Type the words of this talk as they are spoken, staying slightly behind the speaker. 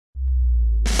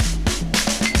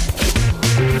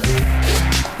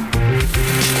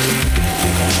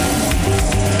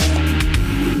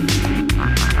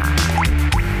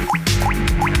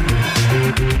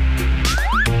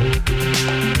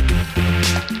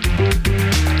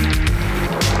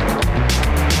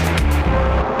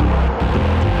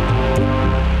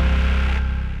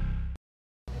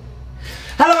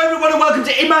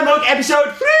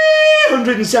episode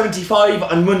 375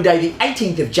 on Monday the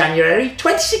 18th of January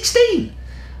 2016.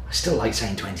 I still like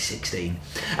saying 2016.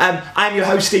 I'm your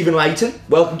host Stephen Layton.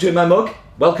 Welcome to In My Mug.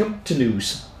 Welcome to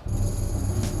news.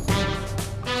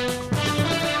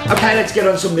 Okay, let's get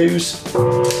on some news.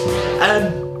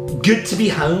 Good to be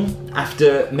home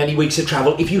after many weeks of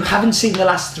travel. If you haven't seen the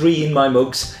last 3 In My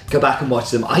Mugs, go back and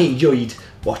watch them. I enjoyed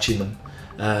watching them,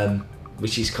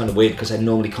 which is kind of weird because I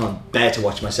normally can't bear to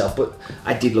watch myself, but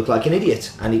I did look like an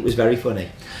idiot and it was very funny.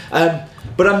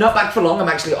 But I'm not back for long. I'm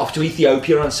actually off to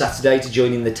Ethiopia on Saturday to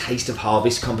join in the Taste of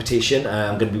Harvest competition.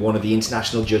 I'm going to be one of the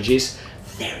international judges.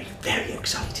 Very, very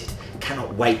excited.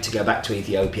 Cannot wait to go back to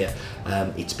Ethiopia.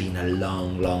 It's been a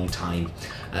long time.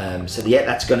 So yeah,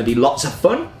 that's going to be lots of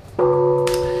fun.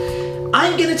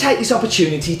 I'm going to take this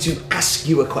opportunity to ask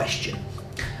you a question.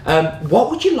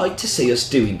 What would you like to see us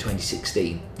do in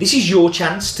 2016? This is your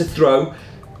chance to throw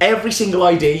every single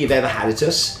idea you've ever had at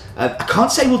us. I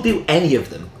can't say we'll do any of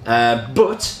them,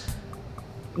 but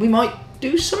we might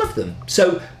do some of them.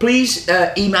 So please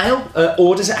email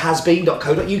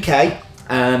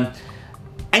orders@hasbeen.co.uk.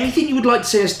 Anything you would like to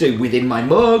see us do within my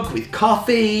mug, with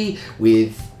coffee,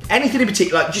 with anything in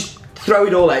particular, just throw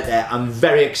it all out there. I'm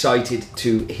very excited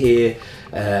to hear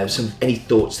any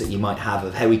thoughts that you might have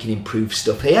of how we can improve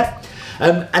stuff here.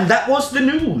 And that was the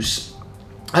news.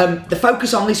 The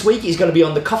focus on this week is going to be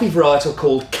on the coffee varietal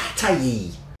called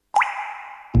Katai.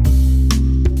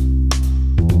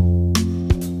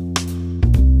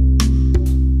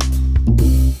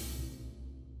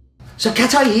 So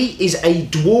Katai is a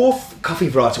dwarf coffee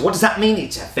varietal. What does that mean?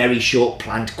 It's a very short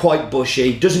plant, quite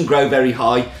bushy, doesn't grow very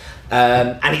high,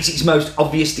 and it's its most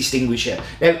obvious distinguisher.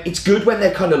 Now, it's good when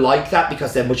they're kind of like that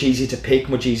because they're much easier to pick,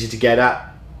 much easier to get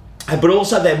at, but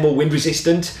also they're more wind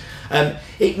resistant.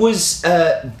 It was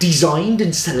designed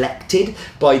and selected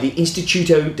by the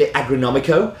Instituto de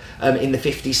Agronómico in the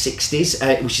 50s, 60s,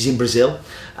 which is in Brazil,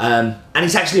 and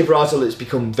it's actually a varietal that's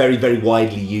become very, very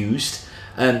widely used.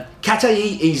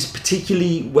 Katai is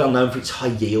particularly well known for its high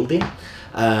yielding,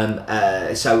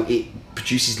 so it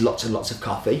produces lots and lots of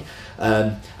coffee,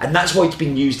 and that's why it's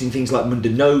been used in things like Mundo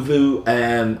Novo.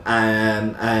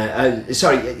 That's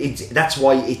why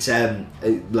it's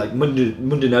like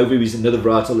Mundo Novo is another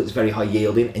varietal that's very high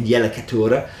yielding, and Yellow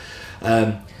Caturra.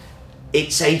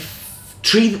 It's a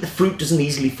tree that the fruit doesn't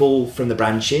easily fall from the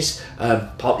branches,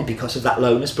 partly because of that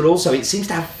lowness, but also it seems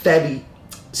to have fairly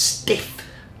stiff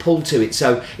pull to it,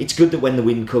 so it's good that when the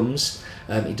wind comes,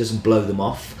 it doesn't blow them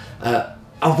off.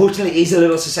 Unfortunately, it is a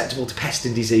little susceptible to pest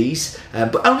and disease,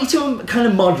 but only to a kind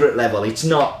of moderate level. It's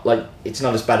not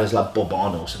as bad as like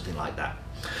Bourbon or something like that.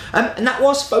 And that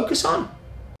was Focus On.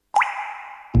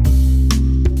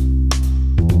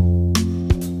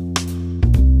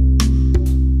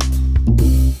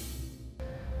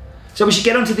 So we should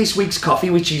get on to this week's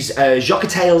coffee, which is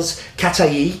Joquetel's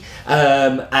Katai,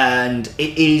 and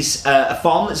it is a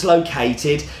farm that's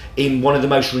located in one of the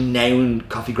most renowned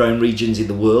coffee growing regions in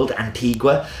the world,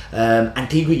 Antigua.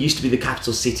 Antigua used to be the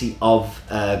capital city of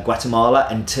Guatemala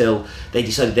until they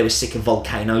decided they were sick of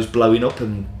volcanoes blowing up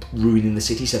and ruining the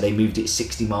city, so they moved it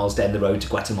 60 miles down the road to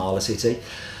Guatemala City.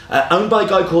 Owned by a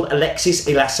guy called Alexis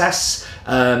Ilasas,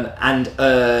 and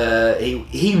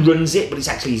he runs it, but it's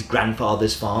actually his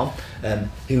grandfather's farm,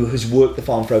 who has worked the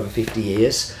farm for over 50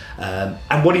 years.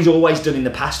 And what he's always done in the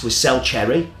past was sell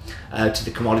cherry to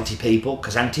the commodity people,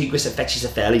 because Antigua fetches a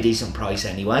fairly decent price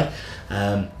anyway,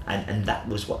 and that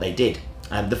was what they did.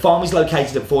 The farm is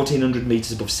located at 1,400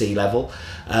 metres above sea level,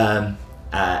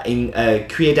 in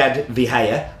Ciudad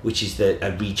Vieja, which is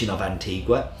a region of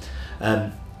Antigua.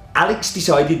 Alex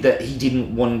decided that he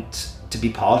didn't want to be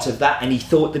part of that, and he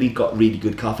thought that he'd got really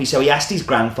good coffee, so he asked his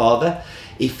grandfather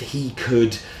if he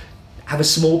could have a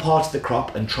small part of the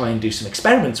crop and try and do some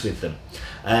experiments with them.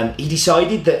 He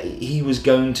decided that he was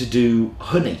going to do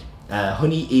honey.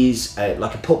 Honey is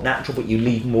like a pulp natural, but you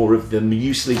leave more of the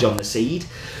mucilage on the seed.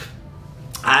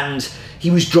 And he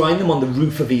was drying them on the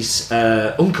roof of his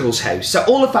uncle's house. So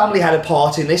all the family had a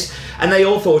part in this, and they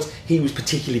all thought he was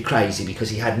particularly crazy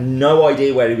because he had no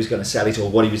idea where he was going to sell it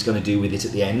or what he was going to do with it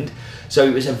at the end. So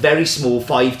it was a very small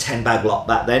 5-10 bag lot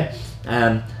back then.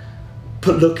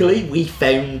 But luckily, we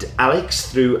found Alex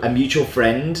through a mutual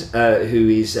friend who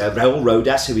is Raul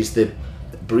Rodas, who is the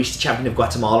barista champion of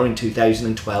Guatemala in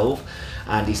 2012,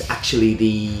 and he's actually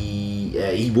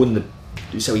he's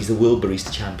the world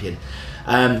barista champion.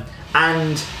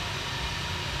 And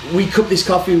we cooked this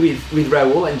coffee with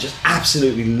Raul and just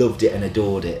absolutely loved it and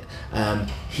adored it.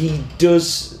 He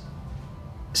does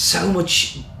so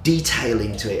much detail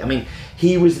into it. I mean,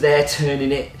 he was there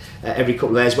turning it every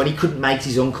couple of hours. When he couldn't make it,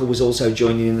 his uncle was also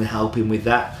joining in and helping with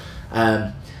that.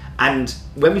 And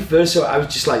when we first saw it, I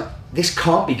was just like, this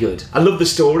can't be good. I love the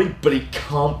story, but it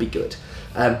can't be good.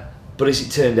 But as it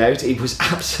turned out, it was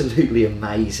absolutely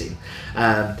amazing.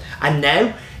 And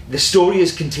now the story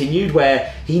has continued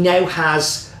where he now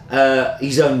has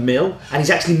his own mill, and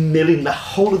he's actually milling the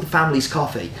whole of the family's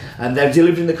coffee. And they're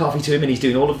delivering the coffee to him, and he's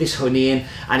doing all of this honeying,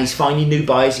 and he's finding new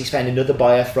buyers. He's found another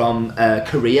buyer from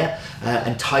Korea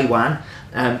and Taiwan.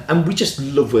 And we just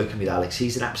love working with Alex.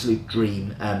 He's an absolute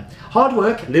dream. Hard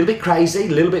work, a little bit crazy, a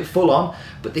little bit full on,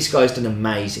 but this guy's done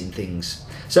amazing things.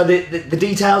 So the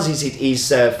details is it is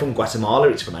from Guatemala.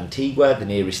 It's from Antigua. The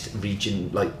nearest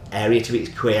region, area to it,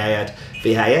 is Ciudad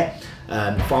Vieja.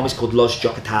 The farm is called Los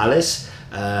Jocatales.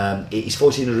 It is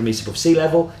 1,400 metres above sea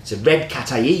level. It's a red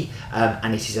Cataí,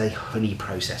 and it is a honey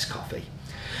processed coffee.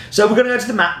 So we're going to go to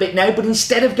the map bit now, but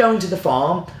instead of going to the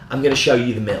farm, I'm going to show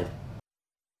you the mill.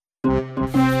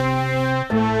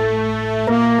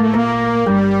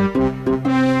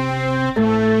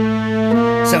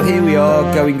 So here we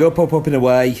are, going up and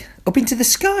away, up into the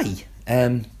sky.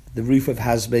 The roof of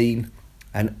Has-Been,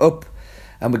 and up,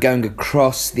 and we're going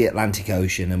across the Atlantic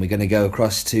Ocean, and we're going to go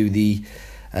across to the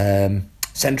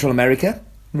Central America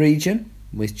region,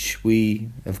 which we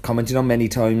have commented on many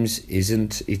times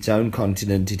isn't its own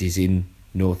continent, it is in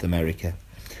North America.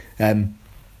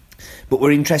 But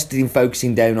we're interested in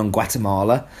focusing down on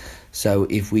Guatemala. So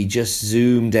if we just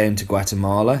zoom down to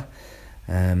Guatemala,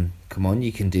 come on,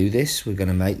 you can do this. We're going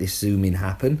to make this zoom in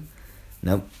happen.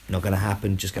 Nope, not going to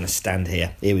happen. Just going to stand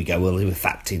here. Here we go. We'll do a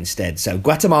fact instead. So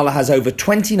Guatemala has over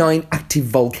 29 active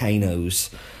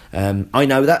volcanoes. I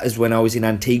know that as when I was in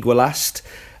Antigua last.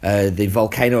 The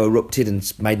volcano erupted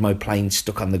and made my plane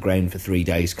stuck on the ground for 3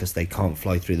 days because they can't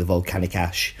fly through the volcanic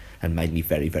ash, and made me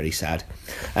very, very sad.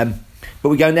 But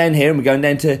we're going down here and we're going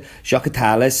down to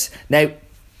Jocatales. Now,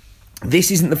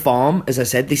 this isn't the farm, as I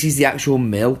said, this is the actual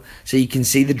mill. So you can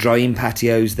see the drying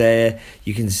patios there,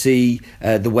 you can see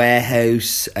the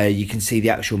warehouse, you can see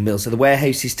the actual mill. So the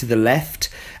warehouse is to the left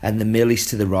and the mill is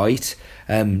to the right.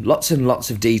 Lots and lots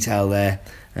of detail there,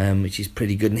 which is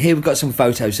pretty good. And here we've got some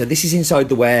photos. So this is inside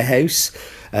the warehouse.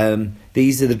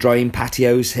 These are the drying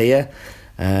patios here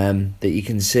that you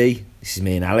can see. This is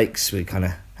me and Alex, we're kind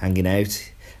of hanging out.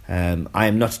 I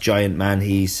am not a giant man,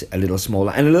 he's a little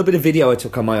smaller. And a little bit of video I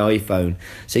took on my iPhone,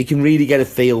 so you can really get a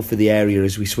feel for the area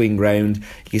as we swing round.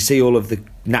 You can see all of the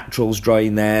naturals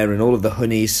drying there and all of the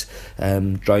honeys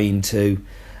drying too.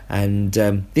 And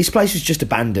this place was just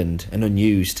abandoned and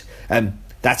unused.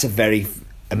 That's a very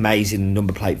amazing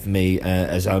number plate for me,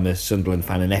 as I'm a Sunderland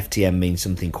fan, and FTM means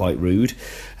something quite rude.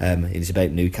 It's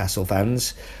about Newcastle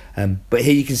fans. But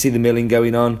here you can see the milling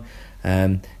going on.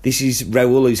 This is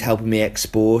Raul, who's helping me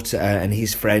export, and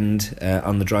his friend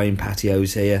on the drying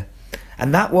patios here.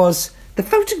 And that was the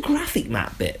photographic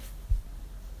map bit.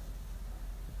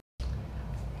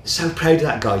 So proud of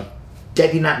that guy.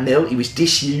 Dead in that mill, he was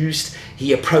disused.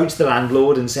 He approached the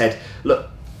landlord and said, look,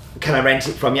 can I rent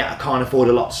it from you? I can't afford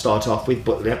a lot to start off with,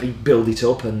 but let me build it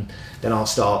up and then I'll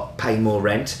start paying more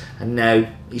rent. And now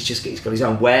he's got his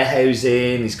own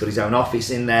warehousing, he's got his own office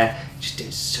in there. He just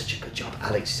did such a good job.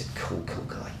 Alex is a cool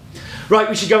guy. Right,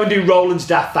 we should go and do Roland's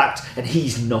Daft Fact, and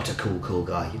he's not a cool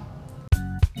guy.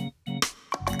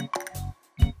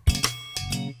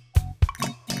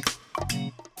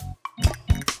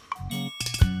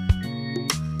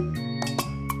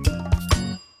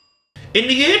 In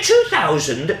the year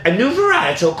 2000, a new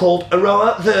varietal called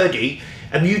Aroa Verde,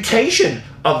 a mutation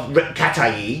of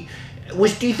Cataí,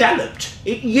 was developed.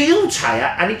 It yields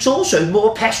higher and it's also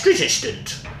more pest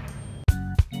resistant.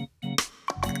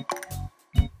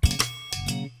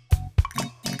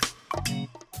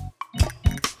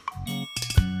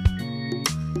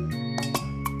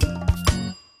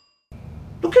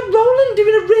 Look at Roland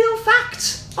doing a real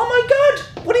fact. Oh my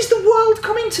god, what is the world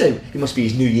coming to? It must be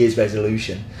his New Year's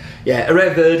resolution. Yeah,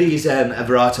 Aroa Verde is a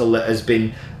varietal that has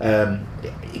been,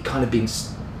 it kind of been,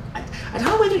 I don't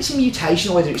know whether it's a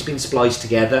mutation or whether it's been spliced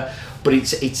together, but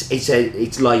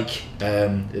it's like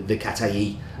the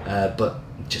Cataí, but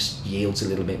just yields a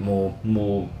little bit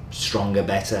more stronger,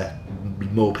 better,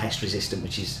 more pest resistant,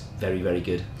 which is very, very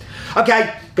good.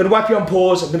 Okay, going to wipe you on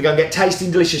pause. I'm going to go and get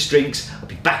tasting delicious drinks. I'll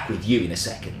be back with you in a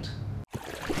second.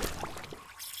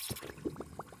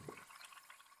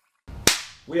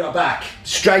 We are back,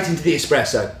 straight into the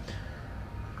espresso.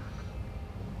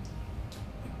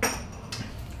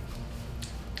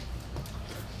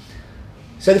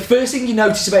 So the first thing you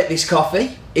notice about this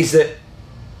coffee is that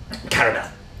caramel,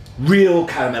 real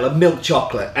caramel, a milk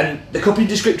chocolate. And the company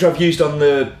descriptor I've used on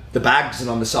the bags and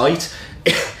on the site,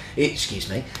 excuse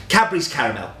me, Cadbury's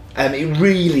caramel. It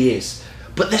really is.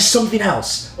 But there's something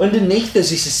else. Underneath there's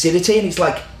this acidity and it's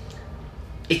like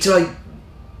it's like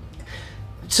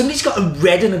somebody's got a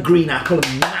red and a green apple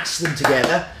and mashed them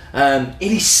together.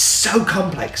 It is so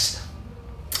complex.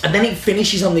 And then it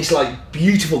finishes on this like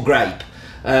beautiful grape.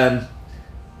 A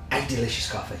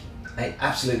delicious coffee. A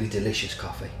absolutely delicious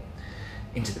coffee.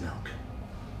 Into the milk.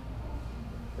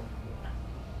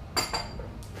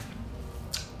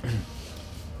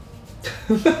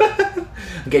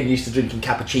 I'm getting used to drinking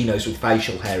cappuccinos with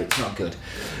facial hair. It's not good.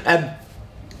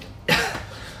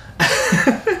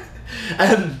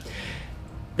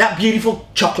 That beautiful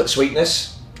chocolate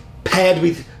sweetness paired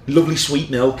with lovely sweet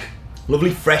milk,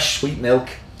 lovely fresh sweet milk,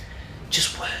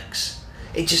 just works.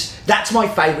 That's my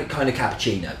favourite kind of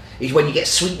cappuccino, is when you get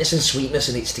sweetness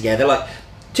and it's together. Like,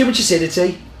 too much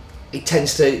acidity, it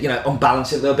tends to,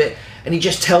 unbalance it a little bit, and it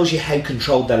just tells you how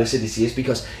controlled that acidity is,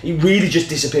 because it really just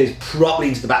disappears properly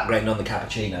into the background on the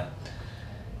cappuccino.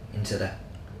 Into there.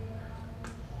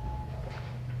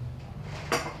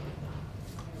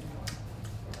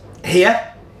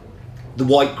 Here, the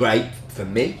white grape, for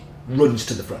me, runs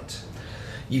to the front.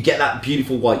 You get that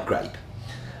beautiful white grape,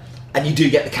 and you do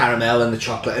get the caramel and the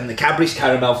chocolate, and the Cadbury's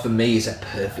caramel for me is a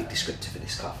perfect descriptor for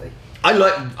this coffee. I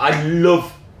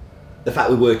love the fact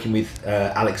we're working with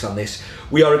Alex on this.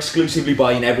 We are exclusively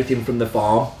buying everything from the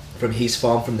farm, from his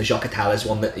farm, from the Jocatales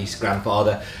one that his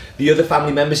grandfather. The other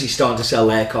family members, he's starting to sell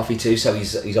their coffee too, so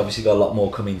he's obviously got a lot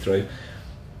more coming through.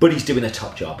 But he's doing a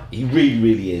top job. He really,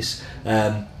 really is.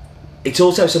 It's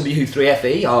also somebody who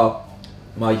 3FE are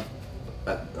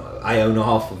I own a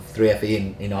half of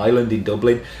 3FE in Ireland, in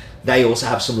Dublin. They also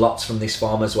have some lots from this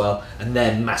farm as well, and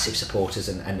they're massive supporters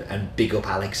and big up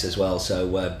Alex as well.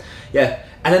 So yeah,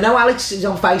 and I know Alex is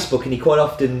on Facebook and he quite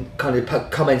often kind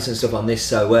of comments and stuff on this.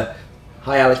 So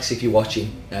hi Alex, if you're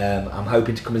watching, I'm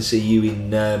hoping to come and see you in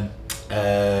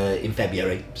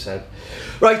February. So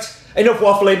right, enough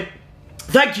waffling.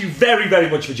 Thank you very, very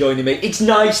much for joining me. It's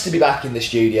nice to be back in the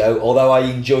studio, although I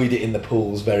enjoyed it in the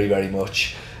pools very, very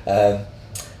much.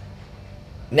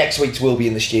 Next week's will be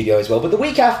in the studio as well, but the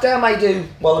week after I may do,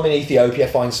 while I'm in Ethiopia,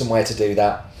 find somewhere to do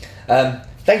that.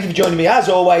 Thank you for joining me as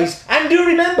always, and do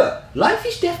remember, life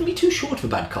is definitely too short for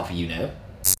bad coffee,